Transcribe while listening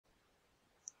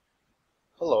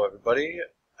Hello everybody.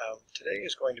 Today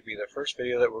is going to be the first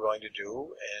video that we're going to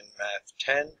do in Math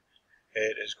 10.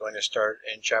 It is going to start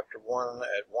in Chapter 1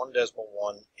 at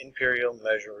 1.1 Imperial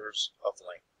Measures of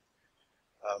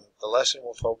Length. The lesson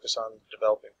will focus on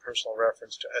developing personal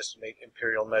reference to estimate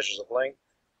imperial measures of length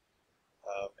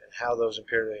and how those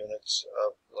imperial units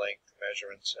of length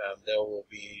measurements. There will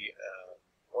be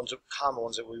common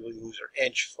ones that we will use are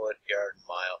inch, foot, yard, and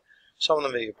mile. Some of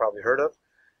them that you've probably heard of.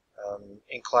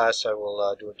 In class, I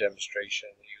will do a demonstration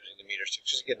using the meter stick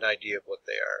just to get an idea of what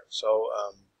they are. So,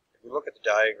 if we look at the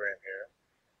diagram here,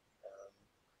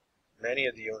 many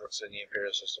of the units in the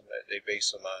imperial system, they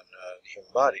base them on the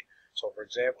human body. So, for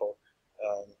example,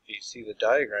 if you see the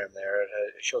diagram there, it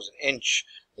shows an inch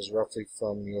is roughly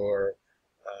from your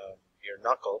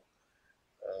knuckle,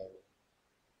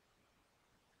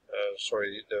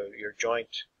 your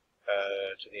joint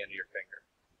to the end of your finger.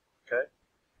 Okay.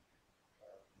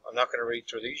 I'm not going to read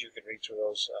through these. You can read through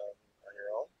those on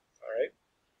your own. All right.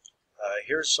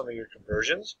 Here's some of your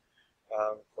conversions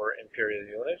for imperial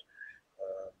unit.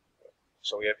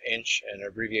 So we have inch, and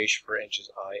abbreviation for inch is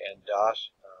IN dot,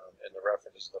 and the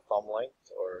reference is the thumb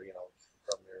length, or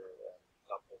from your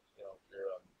knuckle,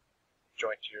 your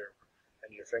joint to your end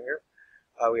of your finger.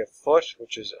 We have foot,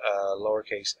 which is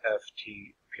lowercase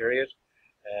ft period,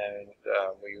 and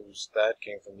we use that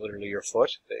came from literally your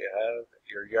foot that you have.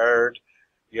 Your yard.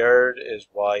 Yard is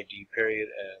YD period,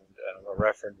 and a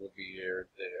reference would be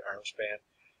the arm span.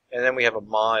 And then we have a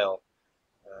mile,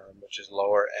 which is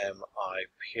lower MI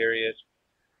period,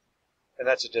 and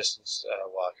that's a distance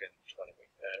walk in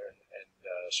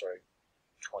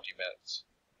 20 minutes.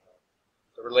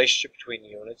 The relationship between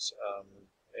the units,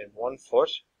 in 1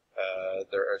 foot,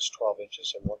 there is 12 inches,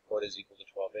 so 1 foot is equal to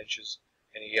 12 inches.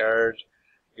 And a yard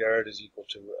is equal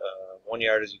to 1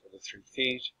 yard is equal to 3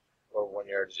 feet. Or 1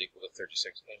 yard is equal to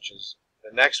 36 inches.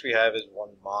 The next we have is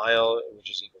 1 mile,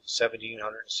 which is equal to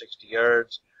 1,760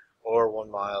 yards, or 1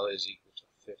 mile is equal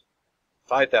to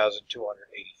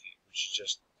 5,280 feet, which is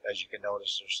just, as you can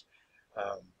notice,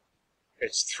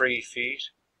 it's 3 feet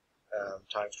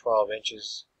times 12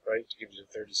 inches, right, to give you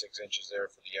 36 inches there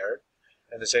for the yard.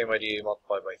 And the same idea, you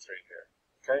multiply by 3 here.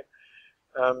 Okay.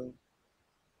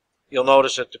 You'll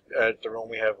notice at the room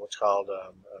we have what's called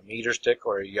a meter stick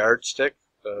or a yard stick.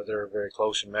 They're very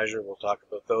close in measure. We'll talk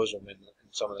about those in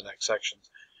some of the next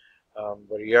sections.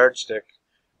 But a yardstick,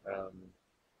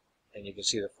 and you can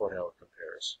see the foot how it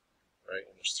compares, right?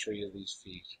 And there's 3 of these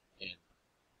feet in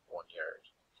 1 yard.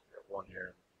 So we have 1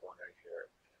 here, 1 right here,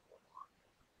 and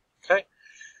 1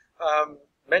 on. Okay.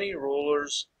 Many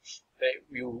rulers that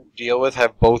you deal with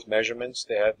have both measurements.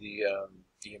 They have the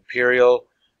imperial,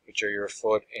 which are your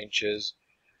foot, inches,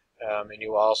 and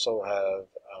you also have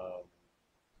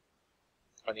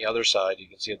on the other side, you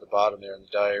can see at the bottom there in the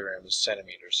diagram is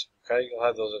centimeters. Okay, you'll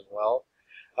have those as well.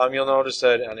 You'll notice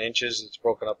that on inches, it's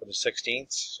broken up into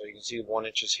sixteenths. So you can see 1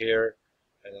 inch is here,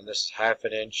 and then this is half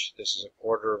an inch. This is a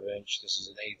quarter of an inch. This is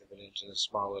an eighth of an inch, and this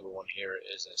small little one here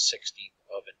is a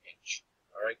 16th of an inch.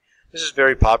 All right, this is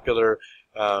very popular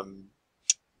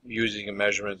using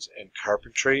measurements in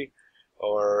carpentry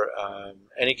or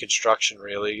any construction.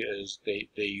 Really, is they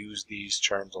use these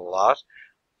terms a lot.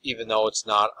 Even though it's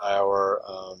not our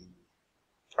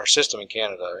system in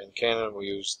Canada. In Canada, we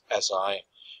use SI,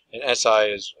 and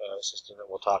SI is a system that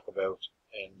we'll talk about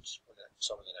in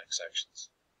some of the next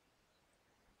sections.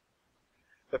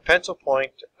 The pencil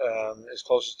point is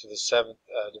closest to the 7th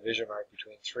division mark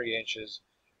between 3 inches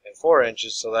and 4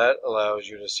 inches, so that allows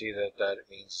you to see that it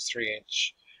means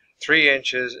 3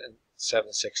 inches and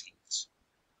 7/16ths,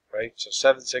 right? So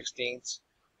 7/16ths,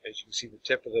 as you can see, the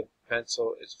tip of the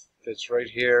pencil fits right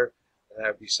here, and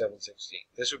that would be 7/16.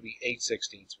 This would be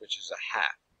 8/16, which is a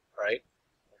half, right?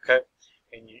 Okay,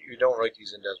 and you don't write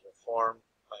these in decimal form.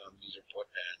 These are put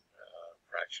in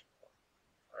fraction form.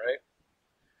 All right.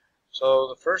 So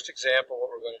the first example, what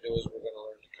we're going to do is we're going to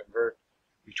learn to convert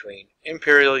between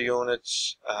imperial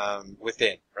units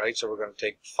within, right? So we're going to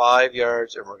take 5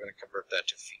 yards and we're going to convert that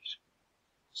to feet.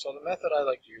 So the method I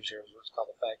like to use here is what's called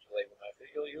the factor label method.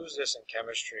 You'll use this in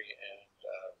chemistry and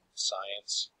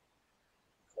science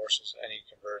courses, any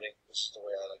converting. This is the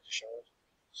way I like to show it.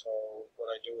 So what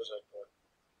I do is I put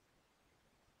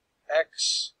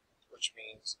X, which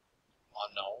means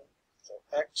unknown. So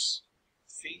X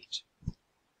feet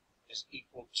is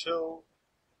equal to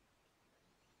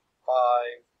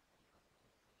 5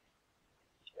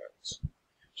 yards.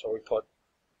 So we put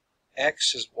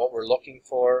X is what we're looking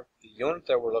for. The unit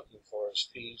that we're looking for is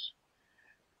feet,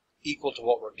 equal to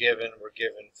what we're given. We're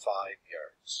given 5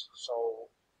 yards. So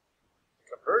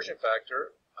the conversion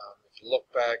factor, if you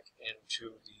look back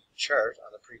into the chart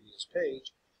on the previous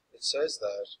page, it says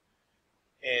that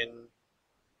in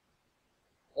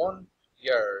 1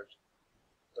 yard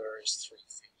there is 3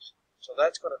 feet. So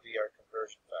that's going to be our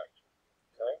conversion factor.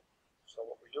 Okay? So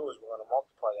what we do is we're going to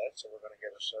multiply that. So we're going to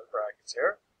get a set of brackets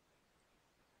here.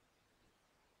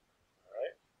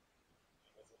 Alright?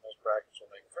 And within those brackets we'll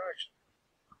make a fraction.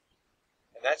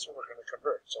 And that's what we're going to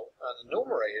convert. So on the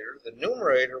numerator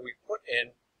we put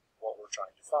in what we're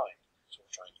trying to find. So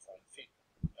we're trying to find feet,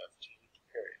 ft,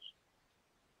 period.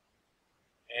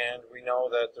 And we know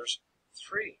that there's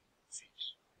 3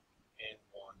 feet in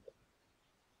 1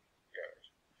 yard.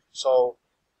 So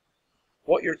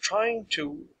what you're trying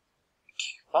to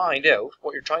find out,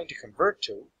 what you're trying to convert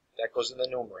to, that goes in the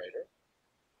numerator.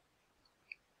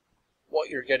 What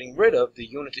you're getting rid of, the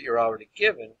unit that you're already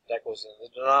given, that goes in the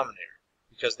denominator.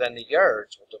 Because then the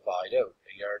yards will divide out.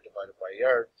 A yard divided by a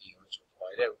yard, the units will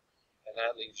divide out. And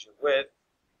that leaves you with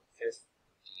 15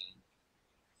 feet.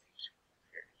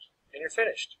 And you're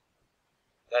finished.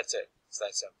 That's it. It's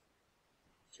that simple.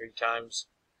 3 times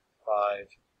 5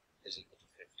 is equal to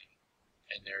 50.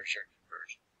 And there's your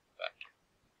conversion factor.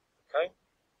 Okay?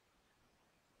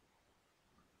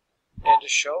 And to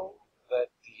show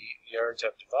that the yards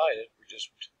have divided, we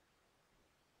just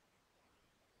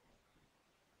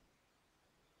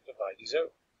divide these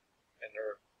out. And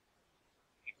they're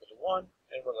equal to 1,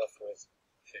 and we're left with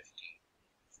 50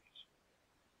 feet.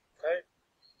 Okay?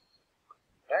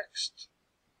 Next.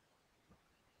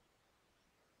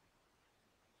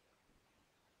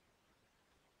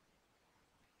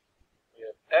 We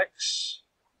have x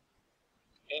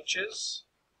inches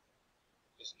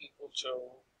is equal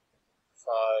to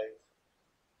 5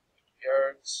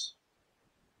 yards.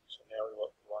 So now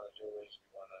what we want to do is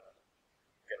we want to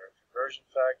get our conversion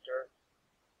factor.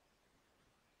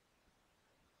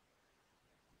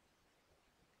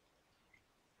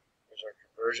 Here's our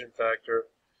conversion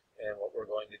factor. And what we're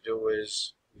going to do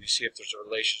is we see if there's a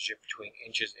relationship between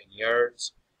inches and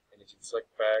yards. And if you flick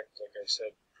back, like I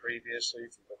said previously,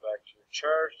 if you go back to your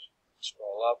chart,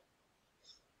 scroll up,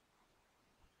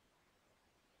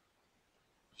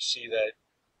 you see that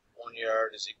 1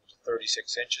 yard is equal to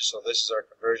 36 inches. So this is our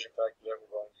conversion factor that we're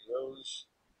going to use.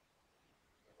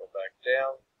 Go back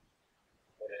down,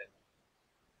 put in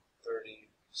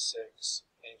 36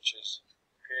 inches,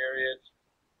 period.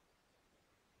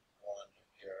 1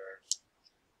 yard,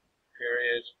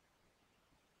 period,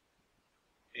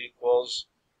 equals,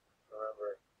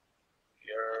 remember,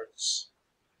 yards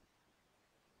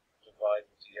divide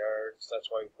with yards. That's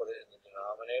why we put it in the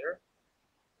denominator.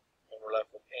 And we're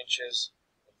left with inches.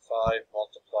 And 5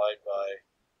 multiplied by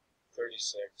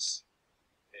 36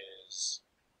 is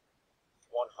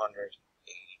 180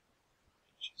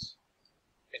 inches.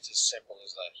 It's as simple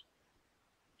as that.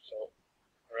 So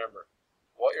remember,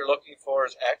 what you're looking for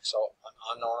is x, so an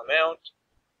unknown amount.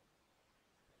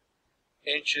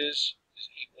 Inches is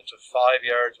equal to 5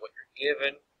 yards, what you're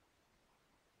given,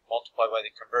 multiplied by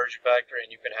the conversion factor, and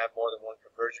you can have more than one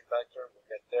conversion factor. We'll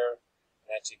get there,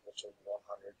 and that's equal to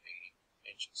 180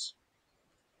 inches.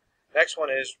 Next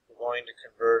one is we're going to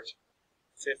convert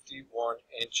 51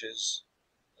 inches,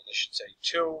 and this should say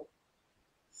 2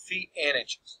 feet and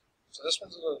inches. So this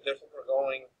one's a little different.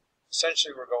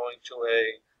 Essentially we're going to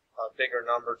a bigger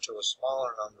number to a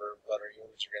smaller number, but our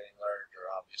units are getting larger,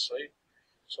 obviously.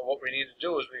 So what we need to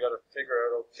do is we got to figure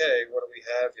out, okay, what do we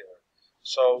have here?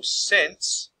 So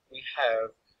since we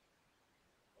have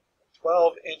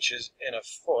 12 inches in a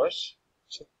foot,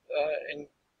 so, in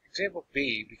example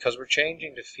B, because we're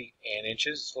changing to feet and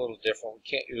inches, it's a little different. We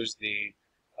can't use the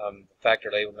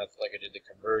factor label method like I did the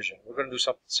conversion. We're going to do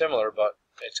something similar, but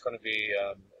it's going to be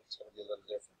a little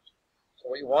different. So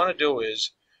what you want to do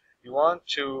is you want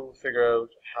to figure out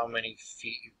how many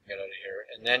feet you can get out of here,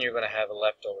 and then you're going to have a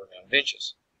leftover amount of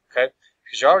inches. Okay?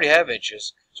 Because you already have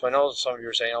inches, so I know some of you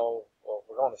are saying, oh, well,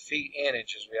 we're going to feet and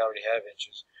inches, we already have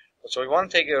inches. But so we want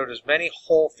to take out as many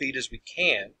whole feet as we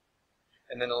can,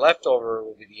 and then the leftover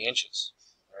will be the inches.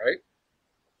 Alright?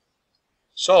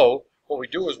 So what we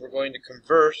do is we're going to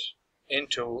convert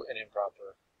into an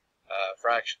improper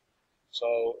fraction.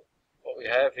 So what we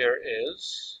have here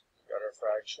is, we've got our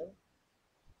fraction.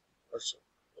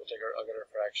 I'll get our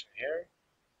fraction here.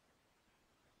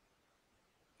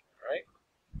 Alright?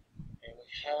 And we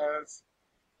have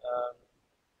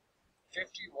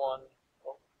 51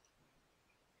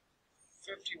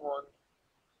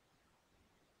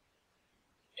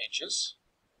 inches.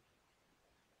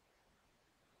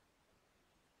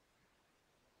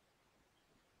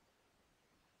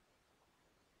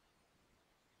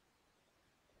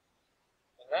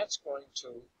 And that's going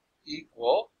to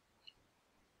equal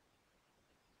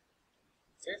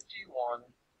 51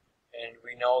 and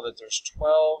we know that there's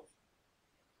 12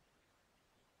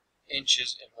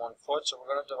 inches in 1 foot, so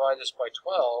we're going to divide this by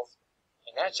 12,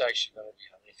 and that's actually going to be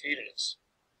how many feet it is.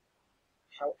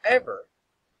 However,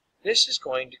 this is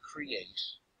going to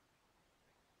create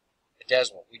a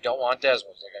decimal. We don't want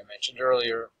decimals. Like I mentioned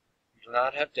earlier, we do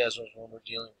not have decimals when we're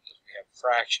dealing with this. We have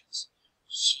fractions.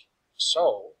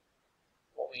 So,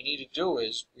 what we need to do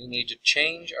is we need to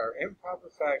change our improper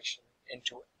fraction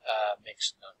into a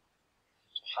mixed number.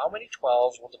 So how many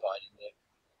 12s will divide into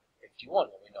 51?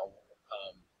 Well, we know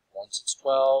once it's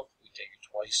 12, we take it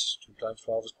twice. 2 times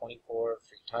 12 is 24.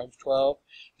 3 times 12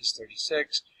 is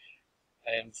 36.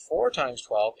 And 4 times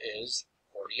 12 is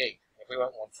 48. If we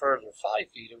went one further, 5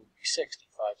 feet, it would be 60.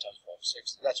 5 times 12 is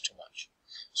 60. That's too much.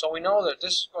 So we know that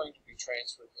this is going to be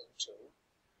transferred into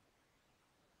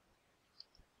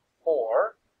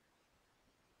 4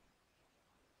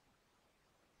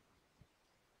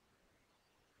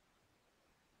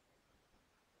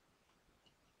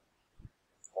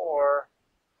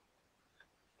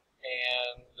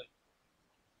 and the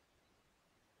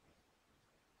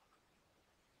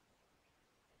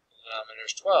denominator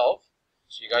is 12.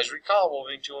 So you guys recall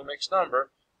moving to a mixed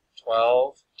number.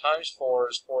 12 times 4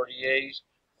 is 48.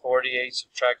 48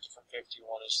 subtracted from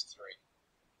 51 is 3.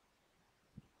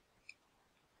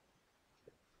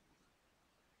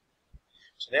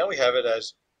 So now we have it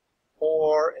as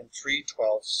 4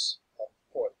 3/12 of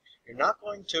a foot. You're not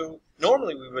going to,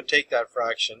 normally we would take that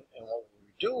fraction, and what we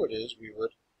would do it is we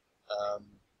would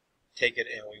take it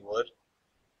and we would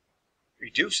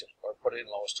reduce it or put it in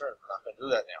lowest terms. We're not going to do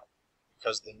that now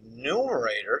because the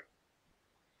numerator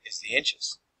is the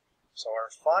inches. So our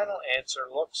final answer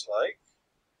looks like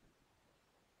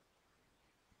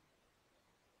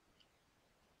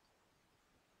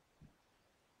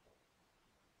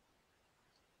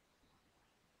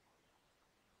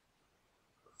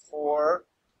four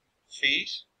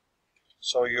feet.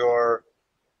 So your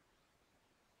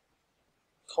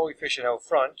coefficient out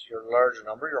front, your larger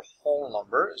number, your whole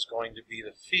number, is going to be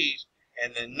the feet,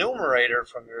 and the numerator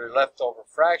from your leftover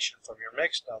fraction from your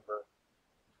mixed number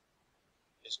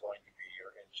is going to be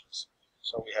your inches.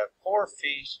 So we have 4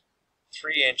 feet,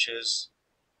 3 inches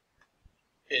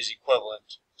is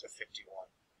equivalent to 51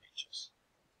 inches.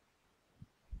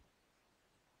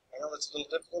 I know that's a little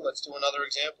difficult. Let's do another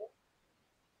example.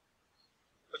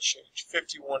 Let's change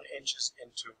 51 inches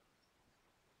into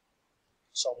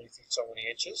so many feet, so many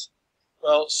inches.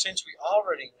 Well, since we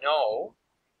already know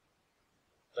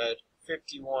that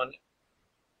 51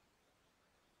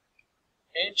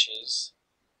 inches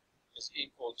is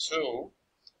equal to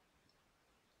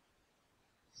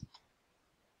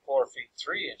 4 feet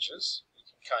 3 inches, we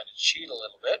can kind of cheat a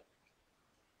little bit,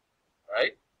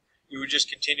 right? You would just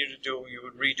continue to do, you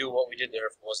would redo what we did there.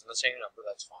 If it wasn't the same number,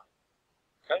 that's fine.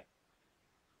 Okay?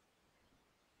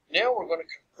 Now we're going to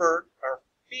convert our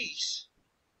feet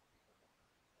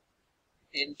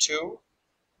into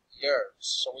yards.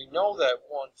 So we know that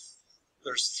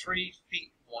there's 3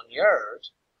 feet in 1 yard.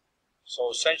 So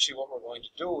essentially what we're going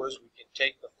to do is we can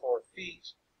take the 4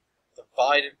 feet,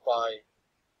 divide it by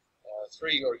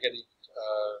 3, or get it,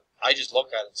 I just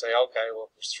look at it and say, okay,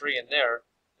 well, if there's 3 in there,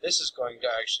 this is going to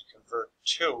actually convert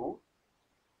to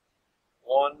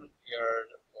 1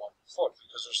 yard, 1 foot,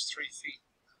 because there's 3 feet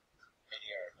in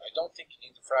here. I don't think you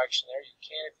need the fraction there. You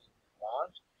can if you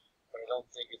want, but I don't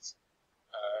think it's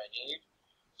a need.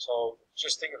 So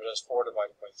just think of it as 4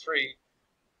 divided by 3.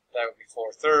 That would be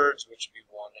 4/3, which would be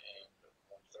 1 and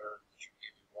 1/3, which would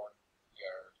give you 1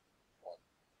 yard, 1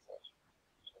 foot.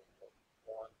 So we put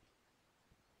 1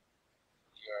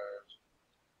 yard,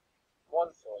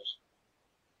 1 foot,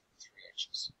 3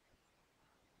 inches.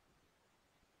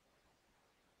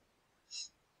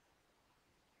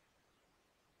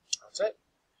 That's it.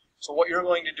 So what you're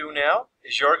going to do now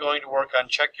is you're going to work on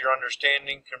check your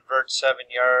understanding, convert 7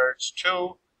 yards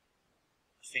to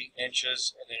feet and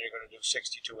inches, and then you're going to do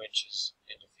 62 inches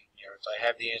into feet and yards. I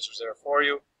have the answers there for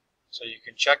you, so you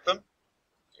can check them.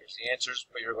 There's the answers,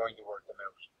 but you're going to work them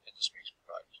out in the space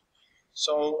provided.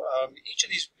 So each of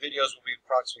these videos will be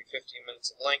approximately 15 minutes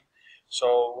in length.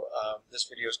 So this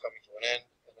video is coming to an end.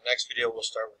 In the next video, we'll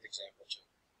start with example 2.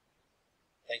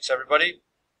 Thanks, everybody.